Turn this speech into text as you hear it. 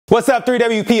What's up,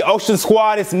 3WP Ocean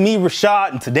Squad? It's me,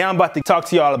 Rashad, and today I'm about to talk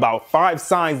to y'all about 5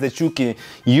 signs that you can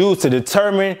use to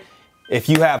determine if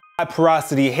you have high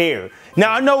porosity hair.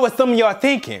 Now, I know what some of y'all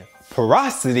thinking.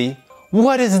 Porosity?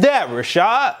 What is that,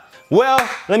 Rashad? Well,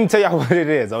 let me tell y'all what it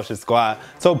is, Ocean Squad.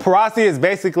 So porosity is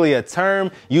basically a term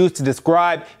used to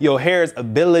describe your hair's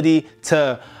ability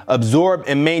to absorb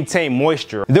and maintain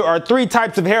moisture. There are 3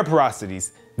 types of hair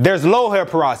porosities. There's low hair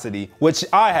porosity, which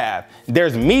I have.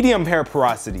 There's medium hair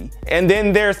porosity, and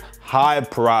then there's high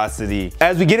porosity.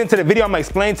 As we get into the video, I'm gonna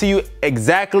explain to you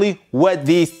exactly what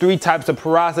these 3 types of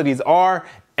porosities are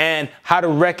and how to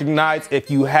recognize if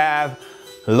you have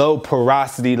low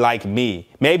porosity like me.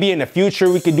 Maybe in the future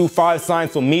we could do 5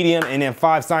 signs for medium and then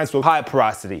 5 signs for high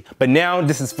porosity. But now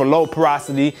this is for low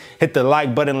porosity. Hit the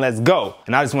like button, let's go.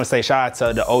 And I just want to say shout out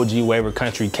to the OG Waiver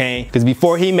Country Kane, because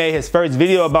before he made his first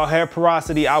video about hair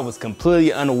porosity, I was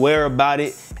completely unaware about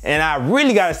it. And I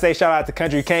really gotta say shout out to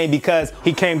Country Kane, because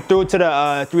he came through to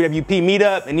the 3WP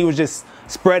meetup and he was just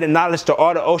spreading knowledge to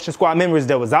all the Ocean Squad members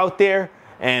that was out there.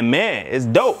 And man, it's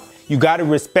dope. You gotta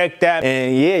respect that.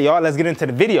 And yeah, y'all, let's get into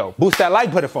the video. Boost that like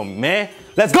button for me, man.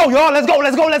 Let's go, y'all. Let's go,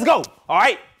 let's go, let's go. All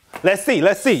right, let's see,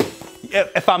 let's see.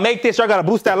 If I make this, y'all gotta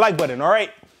boost that like button, all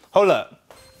right? Hold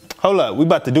up, we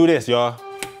about to do this, y'all.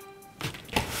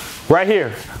 Right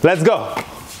here, let's go.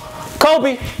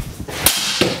 Kobe,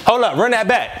 hold up, run that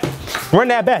back. Run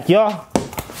that back, y'all.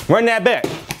 Run that back.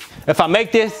 If I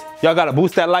make this, y'all gotta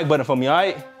boost that like button for me, all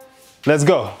right? Let's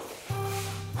go.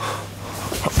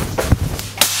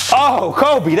 Oh,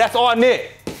 Kobe, that's on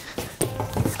it.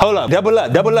 Hold up, double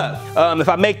up, double up. If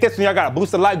I make this one, y'all gotta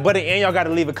boost the like button and y'all gotta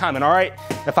leave a comment, all right?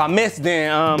 If I miss,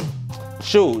 then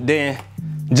shoot, then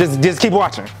just keep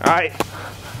watching, all right?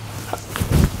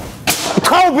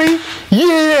 Kobe,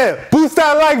 yeah, boost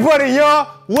that like button,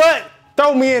 y'all. What?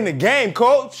 Throw me in the game,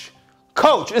 coach.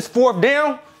 Coach, it's 4th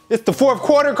down. It's the 4th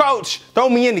quarter, coach. Throw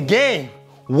me in the game.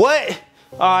 What?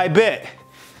 I bet.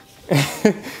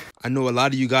 I know a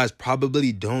lot of you guys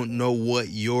probably don't know what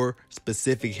your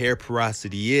specific hair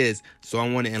porosity is, so I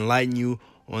want to enlighten you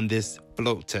on this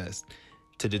float test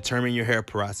to determine your hair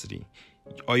porosity.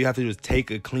 All you have to do is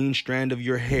take a clean strand of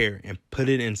your hair and put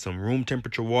it in some room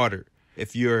temperature water.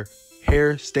 If your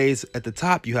hair stays at the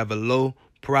top, you have a low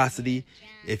porosity.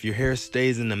 If your hair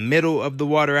stays in the middle of the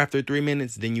water after 3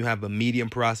 minutes, then you have a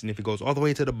medium porosity. If it goes all the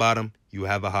way to the bottom, you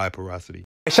have a high porosity.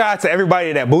 Shout out to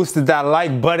everybody that boosted that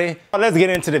like button. Let's get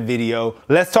into the video.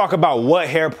 Let's talk about what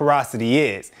hair porosity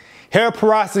is. Hair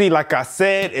porosity, like I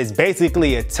said, is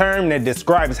basically a term that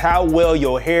describes how well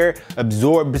your hair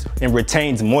absorbs and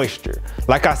retains moisture.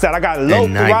 Like I said, I got low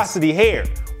porosity hair.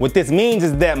 What this means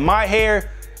is that my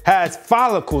hair has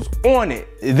follicles on it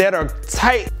that are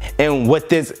tight. And what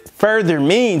this further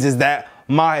means is that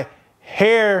my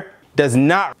hair does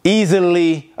not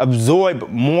easily absorb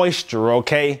moisture,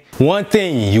 okay? One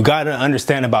thing you gotta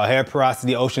understand about hair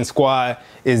porosity, Ocean Squad,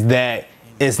 is that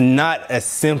it's not as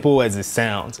simple as it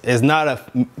sounds. It's not a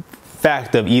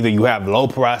fact of either you have low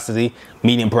porosity,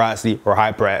 medium porosity, or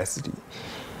high porosity.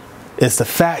 It's a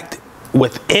fact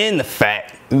within the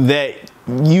fact that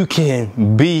you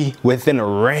can be within a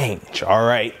range, all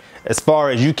right? As far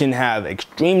as you can have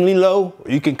extremely low,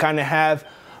 or you can kind of have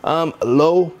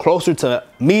low, closer to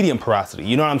medium porosity.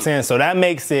 You know what I'm saying? So that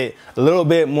makes it a little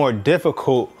bit more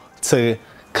difficult to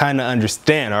kind of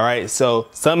understand, all right? So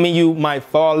some of you might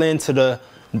fall into the,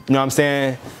 you know what I'm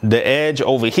saying, the edge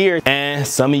over here, and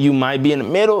some of you might be in the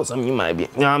middle, some of you might be, you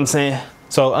know what I'm saying?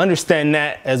 So understand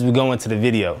that as we go into the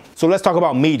video. So let's talk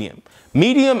about medium.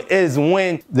 Medium is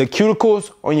when the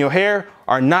cuticles on your hair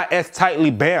are not as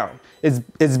tightly bound.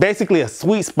 It's basically a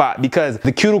sweet spot because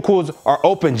the cuticles are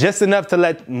open just enough to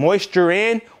let moisture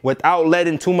in without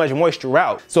letting too much moisture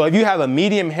out. So if you have a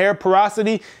medium hair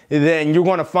porosity, then you're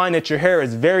gonna find that your hair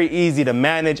is very easy to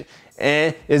manage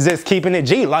and it's just keeping it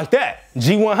G like that,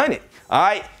 G100, all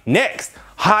right? Next,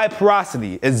 high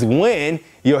porosity is when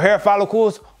your hair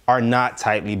follicles are not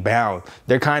tightly bound.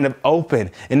 They're kind of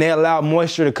open and they allow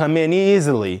moisture to come in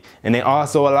easily, and they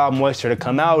also allow moisture to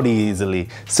come out easily.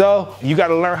 So you got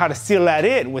to learn how to seal that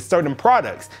in with certain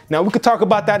products. Now we could talk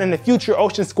about that in the future,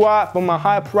 Ocean Squad, for my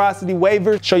high porosity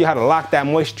waivers, show you how to lock that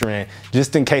moisture in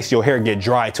just in case your hair get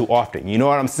dry too often. You know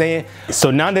what I'm saying?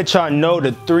 So now that y'all know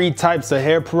the 3 types of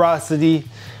hair porosity,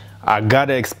 I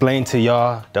gotta explain to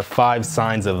y'all the 5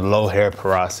 signs of low hair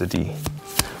porosity.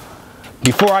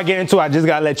 Before I get into it, I just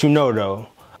gotta let you know though,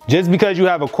 just because you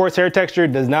have a coarse hair texture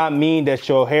does not mean that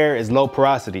your hair is low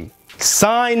porosity.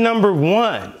 Sign number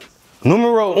 1,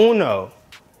 numero uno,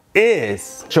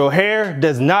 is your hair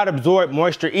does not absorb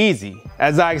moisture easy.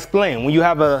 As I explained, when you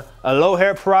have a low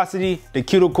hair porosity, the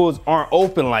cuticles aren't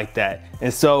open like that.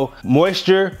 And so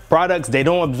moisture products, they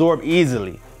don't absorb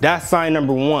easily. That's sign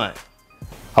number one.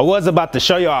 I was about to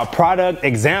show y'all a product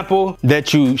example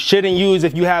that you shouldn't use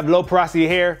if you have low porosity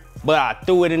hair, but I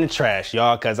threw it in the trash,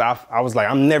 y'all, because I was like,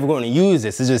 I'm never going to use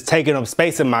this. It's just taking up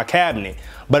space in my cabinet.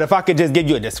 But if I could just give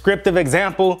you a descriptive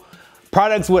example,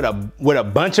 products with a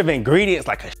bunch of ingredients,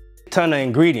 like a ton of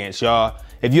ingredients, y'all.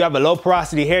 If you have a low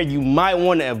porosity hair, you might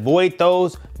want to avoid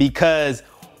those because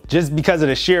of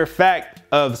the sheer fact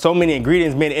of so many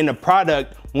ingredients being in the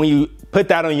product, when you put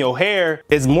that on your hair,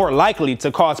 it's more likely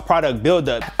to cause product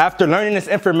buildup. After learning this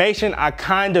information, I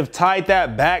kind of tied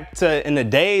that back to in the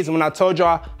days when I told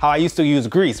y'all how I used to use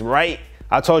grease, right?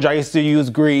 I told you I used to use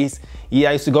grease. Yeah,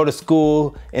 I used to go to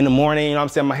school in the morning, you know what I'm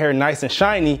saying, my hair nice and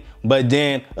shiny, but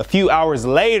then a few hours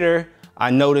later,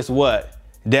 I noticed what?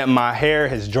 That my hair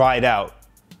has dried out,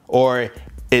 or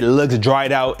it looks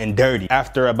dried out and dirty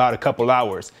after about a couple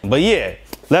hours. But yeah,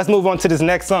 let's move on to this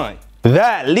next sign.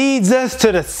 That leads us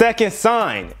to the second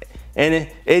sign, and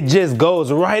it just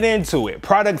goes right into it.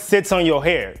 Product sits on your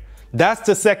hair. That's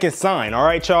the second sign, all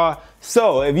right, y'all?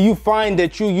 So if you find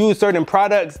that you use certain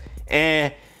products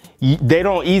and they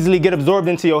don't easily get absorbed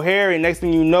into your hair, and next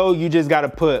thing you know, you just gotta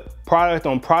put product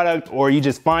on product, or you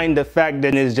just find the fact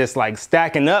that it's just like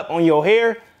stacking up on your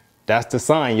hair, that's the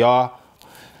sign, y'all.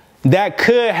 That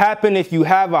could happen if you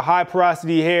have a high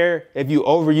porosity hair, if you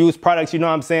overuse products, you know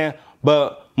what I'm saying?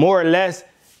 But more or less,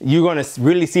 you're gonna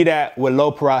really see that with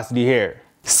low porosity hair.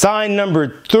 Sign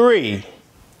number 3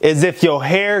 is if your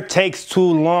hair takes too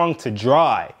long to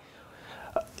dry.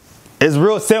 It's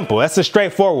real simple. That's a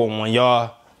straightforward one,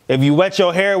 y'all. If you wet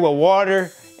your hair with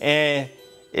water and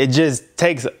it just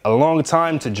takes a long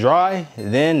time to dry,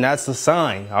 then that's a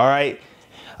sign, all right?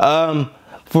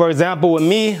 For example, with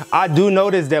me, I do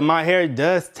notice that my hair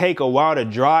does take a while to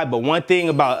dry, but one thing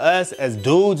about us as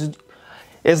dudes,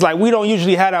 it's like we don't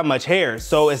usually have that much hair,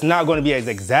 so it's not gonna be as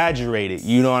exaggerated,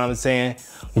 you know what I'm saying?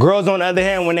 Girls, on the other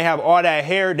hand, when they have all that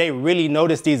hair, they really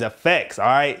notice these effects, all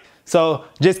right? So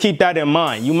just keep that in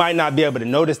mind. You might not be able to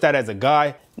notice that as a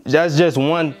guy. That's just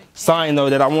one sign though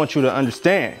that I want you to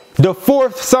understand. The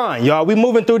fourth sign, y'all, we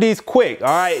moving through these quick, all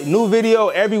right? New video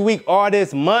every week all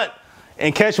this month.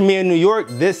 And catch me in New York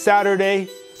this Saturday.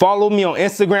 Follow me on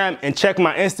Instagram and check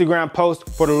my Instagram post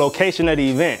for the location of the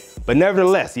event. But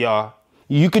nevertheless, y'all,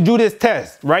 you could do this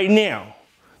test right now.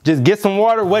 Just get some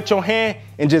water, wet your hand,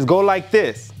 and just go like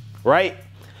this, right?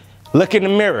 Look in the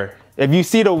mirror. If you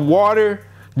see the water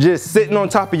just sitting on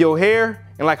top of your hair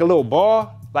and like a little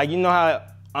ball, like you know how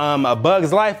a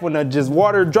Bug's Life, when just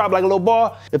water drop like a little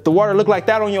ball, if the water look like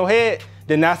that on your head,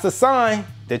 then that's a sign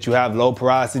that you have low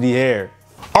porosity hair.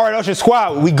 All right, Ocean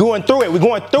Squad, we going through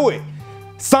it.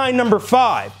 Sign number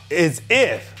 5 is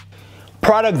if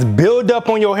products build up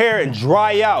on your hair and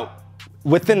dry out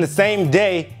within the same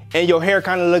day and your hair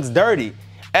kind of looks dirty.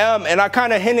 And I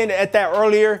kind of hinted at that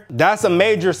earlier. That's a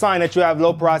major sign that you have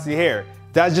low porosity hair.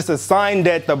 That's just a sign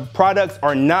that the products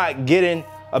are not getting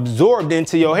absorbed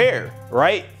into your hair,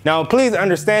 right? Now, please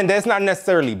understand that's not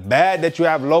necessarily bad that you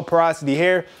have low porosity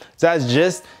hair. That's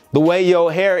just the way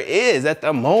your hair is at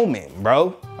the moment,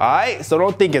 bro. All right, so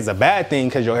don't think it's a bad thing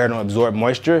because your hair don't absorb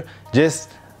moisture. Just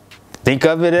think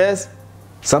of it as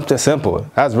something simple.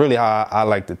 That's really how I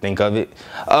like to think of it.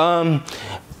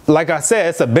 Like I said,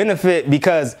 it's a benefit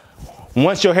because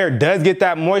once your hair does get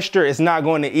that moisture, it's not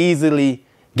going to easily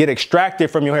get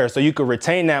extracted from your hair, so you can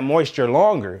retain that moisture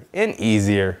longer and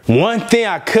easier. One thing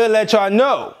I could let y'all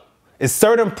know is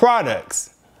certain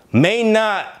products may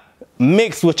not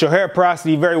mix with your hair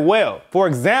porosity very well. For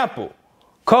example,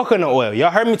 coconut oil. Y'all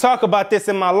heard me talk about this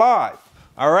in my live,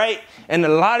 all right? And a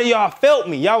lot of y'all felt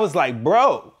me. Y'all was like,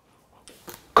 bro,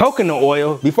 coconut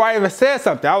oil. Before I even said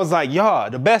something, I was like, y'all,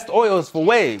 the best oils for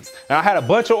waves. And I had a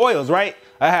bunch of oils, right?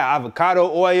 I had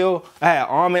avocado oil, I had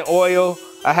almond oil,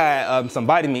 I had some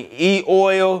vitamin E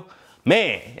oil,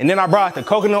 man. And then I brought the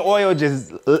coconut oil,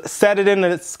 just set it in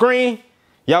the screen.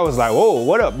 Y'all was like, whoa,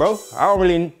 what up, bro? I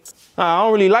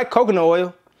don't really like coconut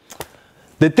oil.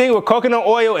 The thing with coconut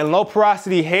oil and low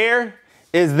porosity hair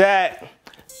is that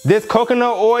this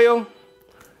coconut oil,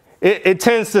 it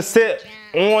tends to sit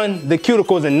on the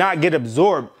cuticles and not get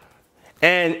absorbed.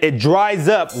 And it dries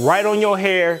up right on your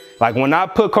hair. Like when I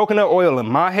put coconut oil in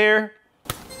my hair,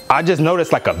 I just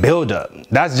noticed like a buildup.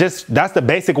 That's the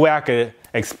basic way I could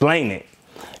explain it.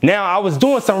 Now, I was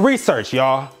doing some research,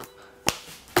 y'all.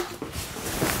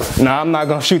 Nah, I'm not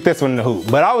gonna shoot this one in the hoop,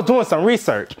 but I was doing some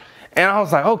research. And I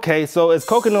was like, okay, so is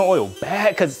coconut oil bad?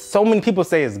 Because so many people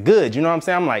say it's good, you know what I'm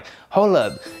saying? I'm like, hold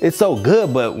up, it's so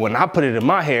good, but when I put it in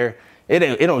my hair, it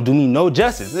don't do me no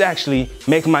justice. It actually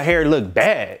makes my hair look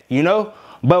bad, you know?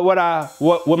 But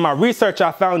with my research,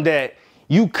 I found that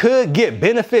you could get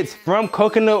benefits from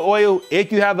coconut oil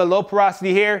if you have a low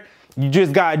porosity hair. You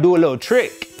just gotta do a little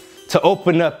trick to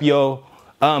open up your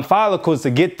follicles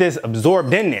to get this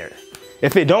absorbed in there.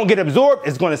 If it don't get absorbed,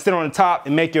 it's gonna sit on the top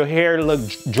and make your hair look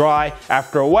dry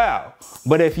after a while.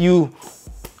 But if you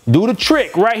do the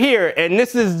trick right here, and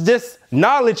this is just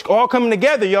knowledge all coming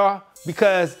together, y'all,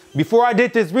 because before I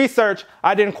did this research,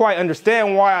 I didn't quite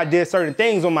understand why I did certain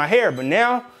things on my hair. But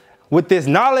now, with this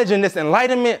knowledge and this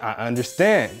enlightenment, I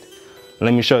understand.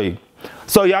 Let me show you.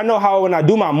 So y'all know how when I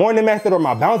do my morning method or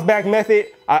my bounce back method,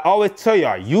 I always tell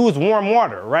y'all, use warm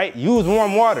water, right? Use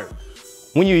warm water.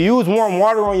 When you use warm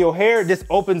water on your hair, this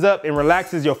opens up and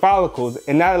relaxes your follicles,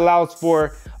 and that allows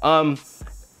for,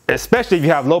 especially if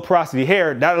you have low porosity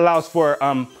hair, that allows for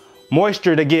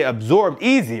moisture to get absorbed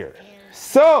easier.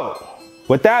 So,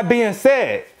 with that being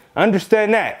said,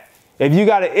 understand that if you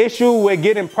got an issue with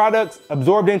getting products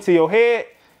absorbed into your head,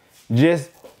 just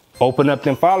open up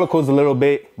them follicles a little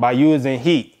bit by using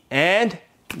heat and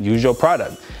use your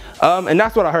product. And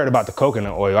that's what I heard about the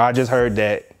coconut oil. I just heard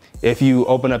that if you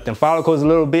open up them follicles a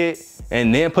little bit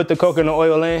and then put the coconut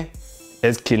oil in,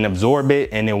 it can absorb it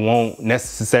and it won't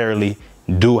necessarily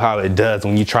do how it does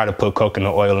when you try to put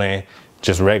coconut oil in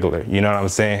just regular, you know what I'm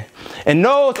saying? And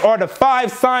those are the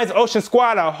 5 signs, Ocean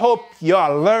Squad. I hope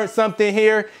y'all learned something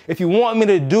here. If you want me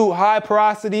to do high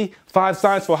porosity, 5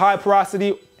 signs for high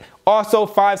porosity, also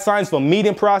 5 signs for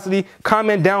medium porosity,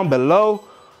 comment down below.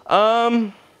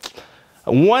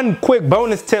 One quick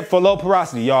bonus tip for low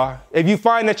porosity, y'all. If you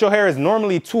find that your hair is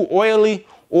normally too oily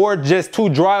or just too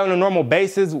dry on a normal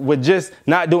basis with just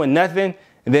not doing nothing,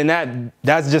 then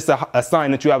that's just a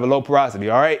sign that you have a low porosity,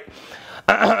 all right?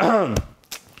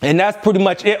 And that's pretty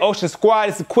much it, Ocean Squad.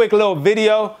 It's a quick little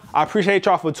video. I appreciate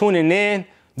y'all for tuning in.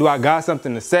 Do I got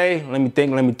something to say? Let me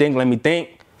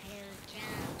think.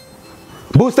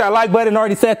 Boost that like button,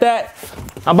 already said that.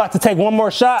 I'm about to take one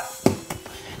more shot.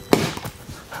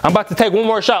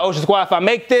 Ocean Squad. If I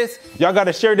make this, y'all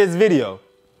gotta share this video.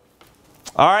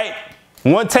 All right?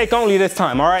 One take only this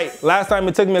time, all right? Last time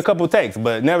it took me a couple takes,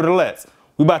 but nevertheless,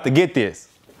 we about to get this.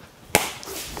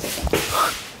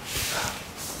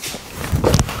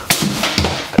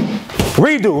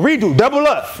 Redo, double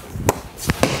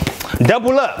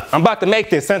up. I'm about to make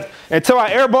this. Until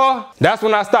I airball, that's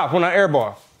when I stop, when I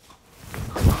airball.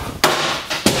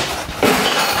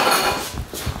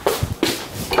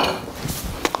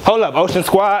 Hold up, Ocean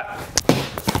Squad.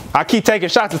 I keep taking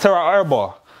shots until I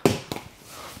airball.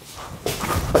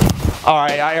 All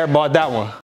right, I airballed that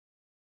one.